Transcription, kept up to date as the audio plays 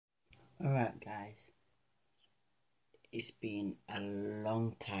Alright guys, it's been a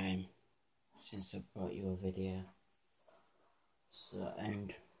long time since I brought you a video.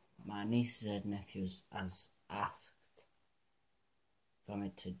 And my nieces and nephews has asked for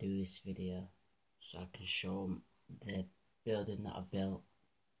me to do this video so I can show them the building that I've built.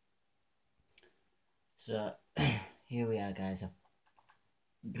 So here we are guys, I'm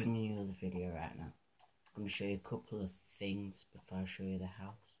bringing you the video right now. I'm going to show you a couple of things before I show you the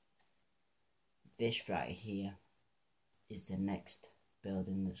house. This right here is the next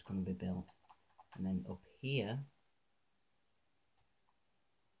building that's going to be built, and then up here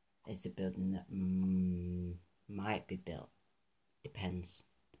is the building that might be built. Depends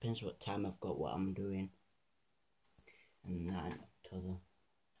what time I've got, what I'm doing, and that other.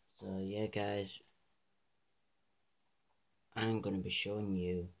 So yeah guys, I'm going to be showing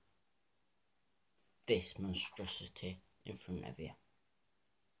you this monstrosity in front of you.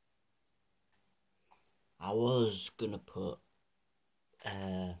 I was gonna put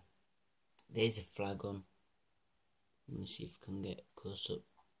there's a flag on. Let me see if I can get close up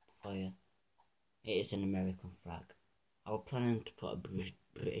for you. It is an American flag. I was planning to put a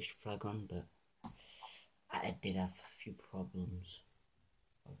British flag on, but I did have a few problems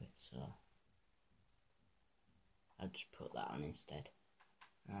with it, so I'll just put that on instead.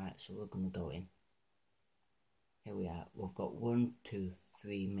 Alright, so we're gonna go in. Here we are. We've got 1, 2,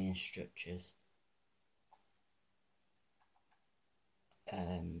 3 main structures.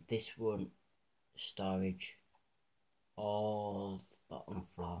 This one, storage. All the bottom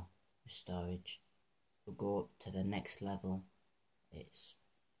floor is storage. We'll go up to the next level. It's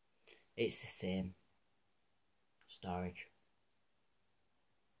the same storage.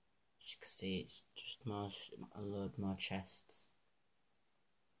 As you can see, it's just a load more chests.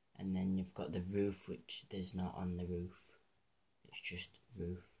 And then you've got the roof, which there's not on the roof. It's just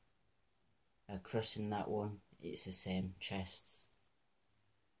roof. Crossing that one, it's the same chests.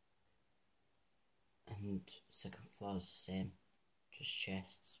 And second floor is the same, just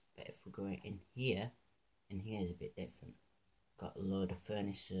chests. But if we're going in here is a bit different. Got a load of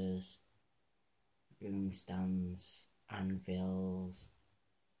furnaces, broom stands, anvils,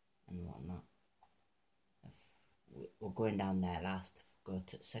 and whatnot. We're going down there last. If we go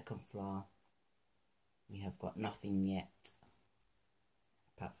to the second floor, we have got nothing yet,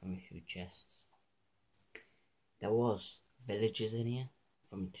 apart from a few chests. There was villagers in here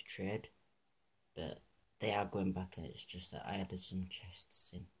for me to trade, but they are going back, and it's just that I added some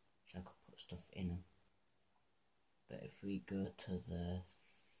chests in so I could put stuff in them. But if we go to the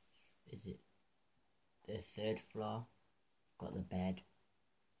third floor, we've got the bed,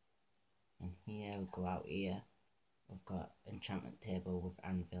 and here we'll go out here, we've got enchantment table with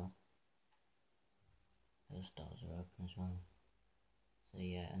anvil. Those doors are open as well. So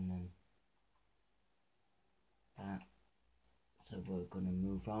yeah, and then that. So we're gonna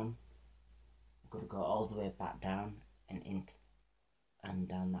move on. We're gonna go all the way back down and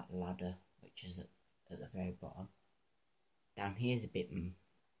down that ladder, which is at the very bottom. Down here is a bit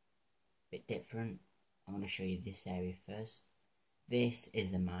different. I'm gonna show you this area first. This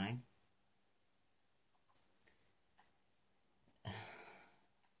is the mine.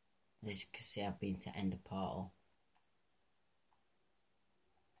 As you can see, I've been to Ender Portal.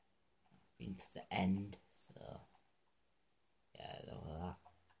 I've been to the end, so yeah, all that.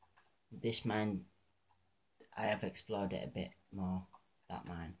 This mine, I have explored it a bit more, that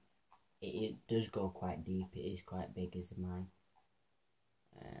mine. It does go quite deep, it is quite big as a mine.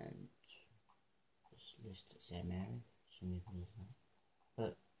 And just list the same area, for some reason.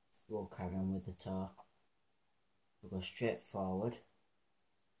 But we'll carry on with the tour. We'll go straight forward.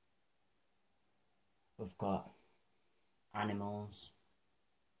 We've got animals.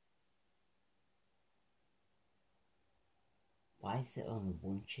 Why is there only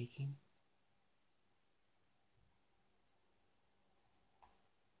one chicken?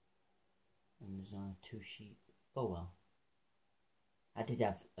 And there's only 2 sheep. Oh well. I did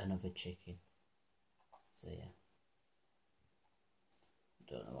have another chicken. So yeah.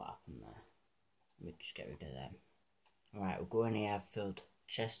 Don't know what happened there. Let me just get rid of them. Alright, we'll go in here. I've filled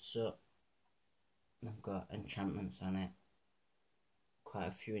chests up. I've got enchantments on it. Quite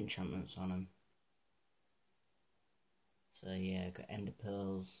a few enchantments on them. So yeah, I've got ender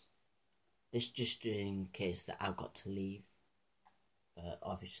pearls. This just in case that I've got to leave. But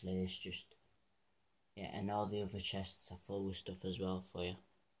obviously it's just, yeah, and all the other chests are full with stuff as well for you.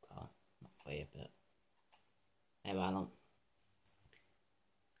 Oh, not for you, but hey, well,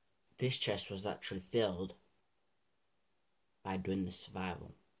 this chest was actually filled by doing the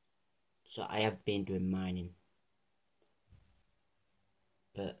survival. So I have been doing mining,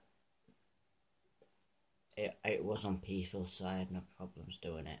 but it was on peaceful, so I had no problems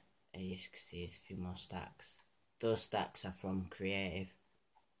doing it. As you can see, there's a few more stacks. Those stacks are from creative,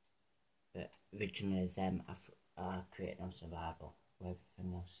 but originally them are created on survival, where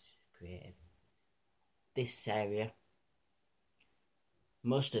everything else is creative. This area,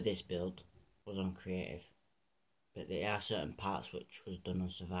 most of this build was on creative, but there are certain parts which was done on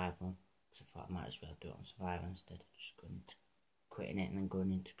survival, because I thought I might as well do it on survival instead of just quitting it and then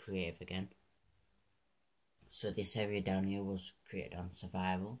going into creative again. So this area down here was created on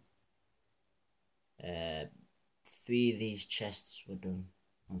survival. 3 of these chests were done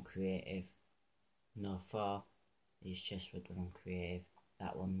on creative. No, 4 these chests were done on creative.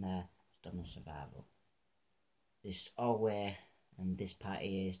 That one there was done on survival. This hallway and this part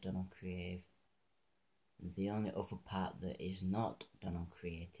here is done on creative. The only other part that is not done on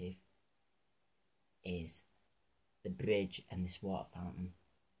creative is the bridge and this water fountain.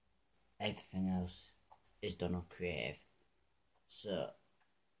 Everything else is done on creative. So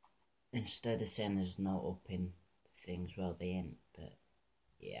instead of saying there's no up in things, well, they ain't, but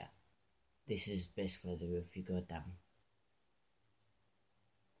yeah, this is basically the roof you go down.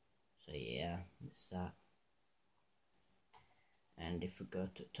 So yeah, it's that. And if we go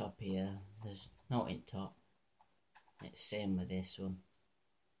to the top here, there's no in top. It's the same with this one.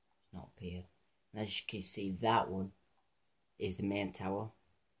 It's not up here. And as you can see, that one is the main tower.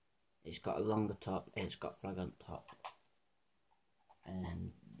 It's got a longer top and it's got flag on top.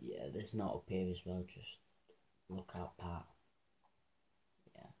 And yeah, there's not up here as well, just lookout part.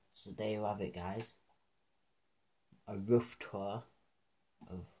 Yeah, so there you have it, guys. A rough tour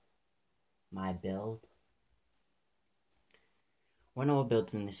of my build. When I was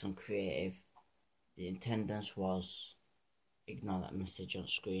building this on creative, the intention was, ignore that message on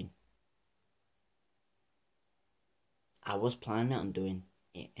screen. I was planning on doing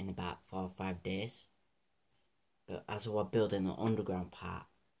it in about 4 or 5 days, but as I was building the underground part,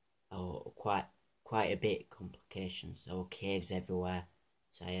 there were quite a bit of complications. There were caves everywhere,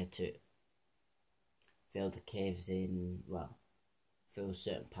 so I had to fill the caves in, well, fill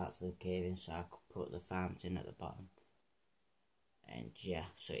certain parts of the cave in so I could put the farms in at the bottom. And yeah,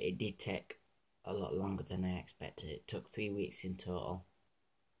 so it did take a lot longer than I expected. It took 3 weeks in total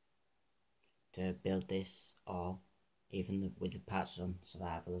to build this all, even with the parts on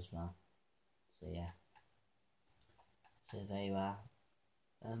survival as well. So yeah, so there you are.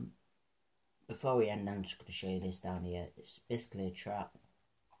 Before we end, I'm just going to show you this down here. It's basically a trap.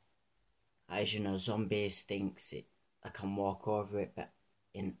 As you know, zombies thinks I can walk over it, but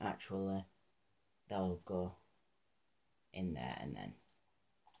in actually they'll go in there and then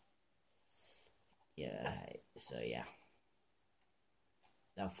yeah, so yeah,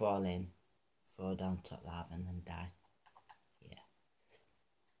 they'll fall down to lava and then die. Yeah,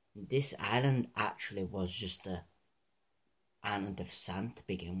 this island actually was just a island of sand to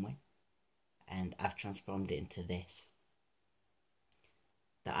begin with, and I've transformed it into this.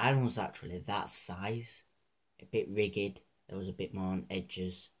 The island was actually that size, a bit rigged. There was a bit more on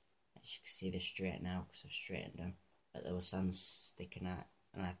edges. As you can see, they're straight now because I've straightened them, but there was sand sticking out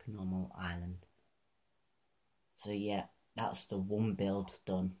like a normal island. So yeah, that's the one build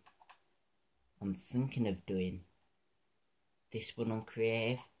done. I'm thinking of doing this one on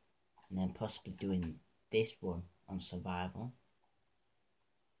creative and then possibly doing this one on survival.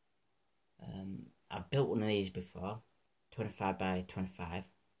 I've built one of these before, 25 by 25,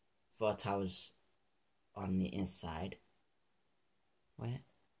 4 towers on the inside. Where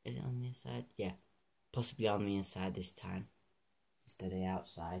is it, on the inside? Yeah, possibly on the inside this time instead of the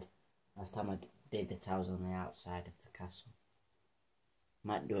outside. Last time I did the towers on the outside of the castle.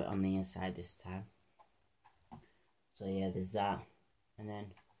 Might do it on the inside this time. So yeah, there's that. And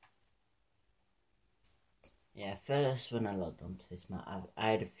then yeah, first when I logged onto this map,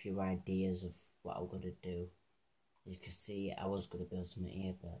 I had a few ideas of what I was going to do. As you can see, I was going to build something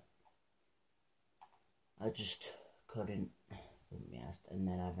here, but I just couldn't be asked, and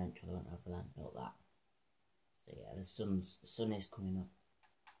then I eventually went over there and built that. So yeah, the sun is coming up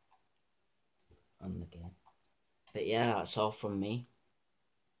on the game. But yeah, that's all from me.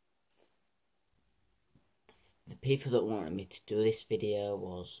 The people that wanted me to do this video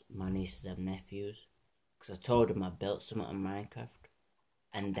was my nieces and nephews, because I told them I built something on Minecraft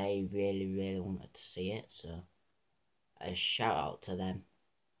and they really wanted to see it, so a shout out to them.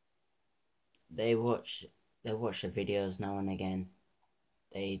 They watch the videos now and again.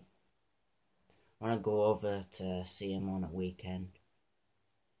 They when I go over to see them on a weekend,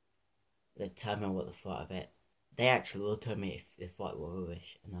 they tell me what they thought of it. They actually will tell me if they thought it was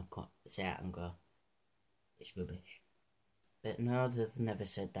rubbish, and I'll say it and go, it's rubbish. But no, they've never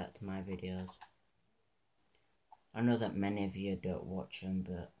said that to my videos. I know that many of you don't watch them,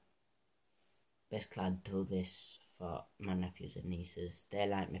 but basically I do this for my nephews and nieces. They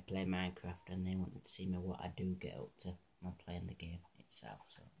like me play Minecraft and they want to see me what I do get up to when playing the game itself.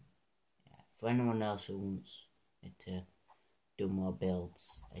 So yeah, for anyone else who wants me to do more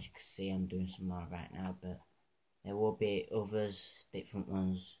builds, as you can see I'm doing some more right now, but there will be others, different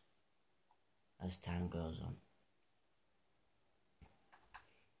ones, as time goes on.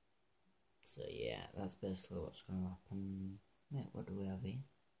 So yeah, that's basically what's going to happen. Wait, what do we have here?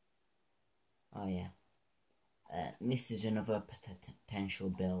 Oh yeah, this is another potential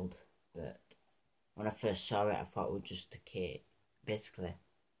build, but when I first saw it I thought it was just a kit. Basically,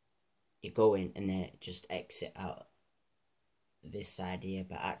 you go in and then just exit out this side here,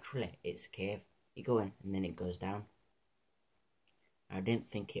 but actually it's a cave. You go in and then it goes down. I didn't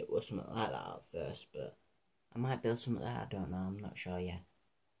think it was something like that at first, but I might build something like that, I don't know, I'm not sure yet.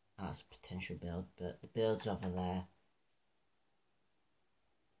 That's a potential build, but the builds over there,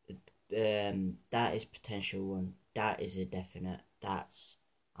 that is potential one. That is a definite. That's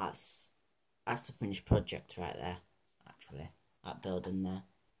the finished project right there. Actually, that building there,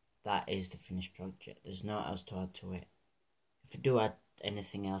 that is the finished project. There's no else to add to it. If I do add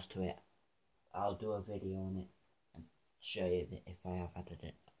anything else to it, I'll do a video on it and show you if I have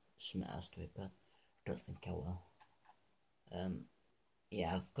added something else to it. But I don't think I will.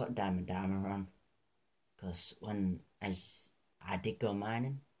 Yeah, I've got Diamond Armor on because when I did go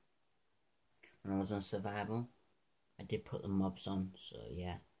mining when I was on survival, I did put the mobs on, so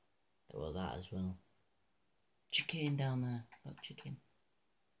yeah, there was that as well. Chicken down there, look, chicken.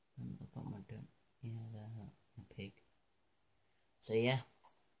 I've got my dog. Yeah, there, a pig. So yeah,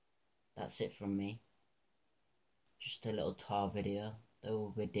 that's it from me. Just a little tour video. There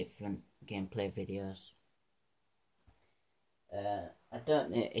will be different gameplay videos. I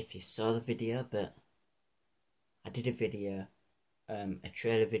don't know if you saw the video, but I did a video, a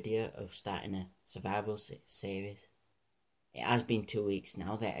trailer video of starting a survival series. It has been 2 weeks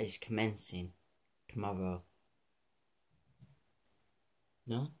now. That is commencing tomorrow.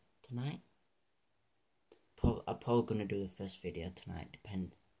 No, tonight. I'm probably gonna do the first video tonight.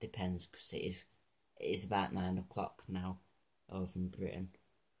 Depends, because it is about 9 o'clock now over in Britain.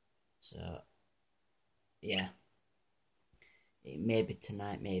 So yeah, it may be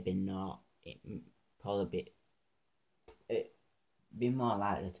tonight, maybe not. It probably be more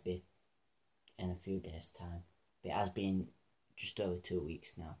likely to be in a few days' time. But it has been just over 2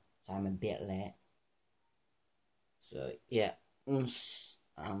 weeks now, so I'm a bit late. So yeah, once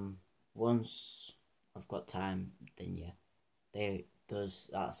I've got time, then yeah,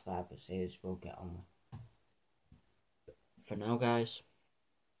 that survival series will get on with. For now, guys,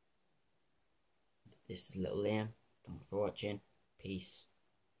 this is Little Liam. Thanks for watching. Peace.